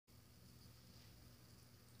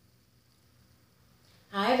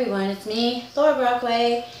Hi everyone, it's me, Laura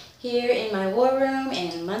Brockway, here in my war room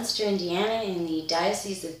in Munster, Indiana, in the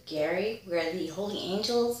Diocese of Gary, where the Holy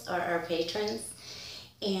Angels are our patrons.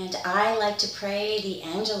 And I like to pray the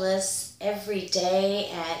Angelus every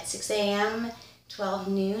day at 6 a.m., 12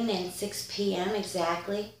 noon, and 6 p.m.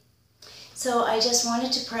 exactly. So I just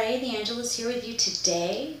wanted to pray the Angelus here with you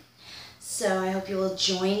today. So I hope you will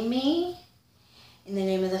join me. In the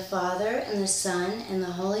name of the Father, and the Son, and the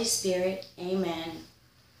Holy Spirit. Amen.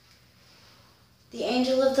 The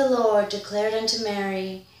angel of the Lord declared unto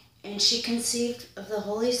Mary, and she conceived of the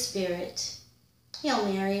Holy Spirit.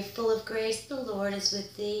 Hail Mary, full of grace, the Lord is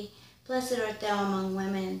with thee. Blessed art thou among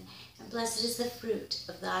women, and blessed is the fruit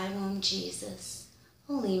of thy womb, Jesus.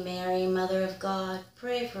 Holy Mary, Mother of God,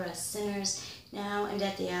 pray for us sinners, now and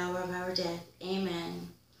at the hour of our death. Amen.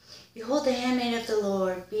 Behold the handmaid of the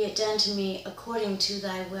Lord, be it done to me according to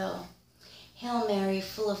thy will. Hail Mary,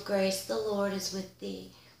 full of grace, the Lord is with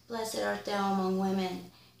thee. Blessed art thou among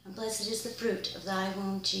women, and blessed is the fruit of thy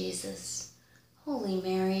womb, Jesus. Holy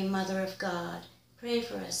Mary, Mother of God, pray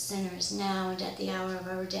for us sinners, now and at the hour of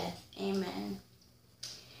our death. Amen.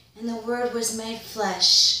 And the Word was made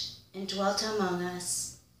flesh, and dwelt among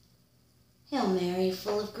us. Hail Mary,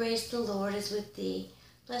 full of grace, the Lord is with thee.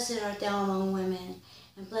 Blessed art thou among women,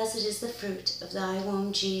 and blessed is the fruit of thy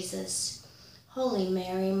womb, Jesus. Holy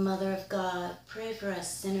Mary, Mother of God, pray for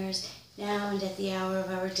us sinners, now and at the hour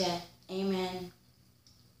of our death. Amen.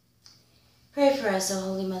 Pray for us, O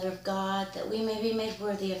Holy Mother of God, that we may be made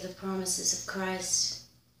worthy of the promises of Christ.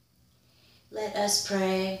 Let us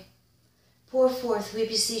pray. Pour forth, we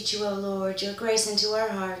beseech you, O Lord, your grace into our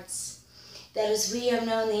hearts, that as we have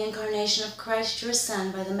known the incarnation of Christ, your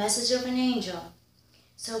Son, by the message of an angel,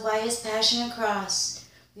 so by his passion and cross,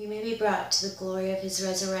 we may be brought to the glory of his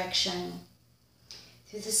resurrection.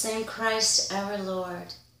 Through the same Christ our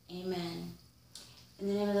Lord. Amen. In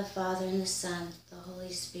the name of the Father, and the Son, the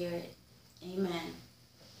Holy Spirit. Amen.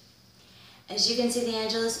 As you can see, the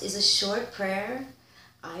Angelus is a short prayer.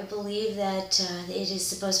 I believe that it is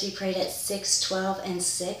supposed to be prayed at 6, 12, and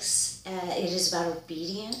 6. It is about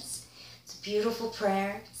obedience. It's a beautiful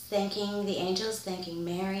prayer. It's thanking the angels, thanking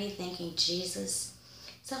Mary, thanking Jesus.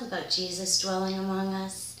 It's all about Jesus dwelling among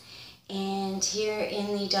us. And here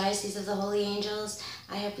in the Diocese of the Holy Angels,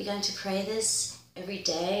 I have begun to pray this every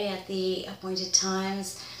day at the appointed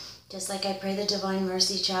times, just like I pray the Divine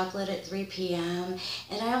Mercy Chaplet at 3 p.m.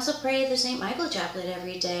 And I also pray the St. Michael Chaplet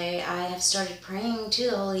every day. I have started praying to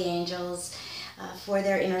the Holy Angels for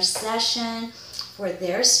their intercession, for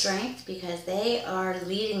their strength, because they are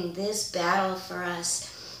leading this battle for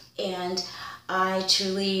us. And I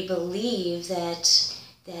truly believe that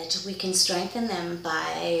we can strengthen them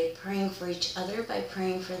by praying for each other, by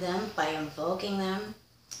praying for them, by invoking them.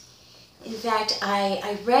 In fact,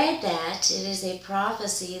 I read that it is a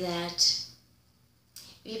prophecy that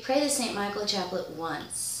if you pray the St. Michael Chaplet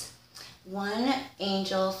once, one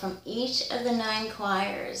angel from each of the 9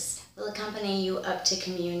 choirs will accompany you up to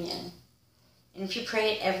communion. And if you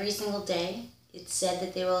pray it every single day, it's said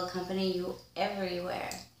that they will accompany you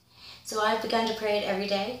everywhere. So I've begun to pray it every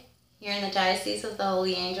day here in the Diocese of the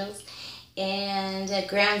Holy Angels, and at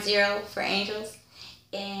Ground Zero for Angels.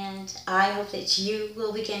 And I hope that you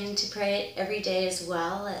will begin to pray it every day as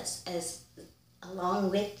well, as along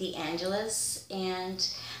with the Angelus. And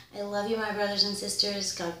I love you, my brothers and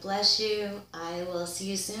sisters. God bless you. I will see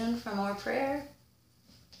you soon for more prayer.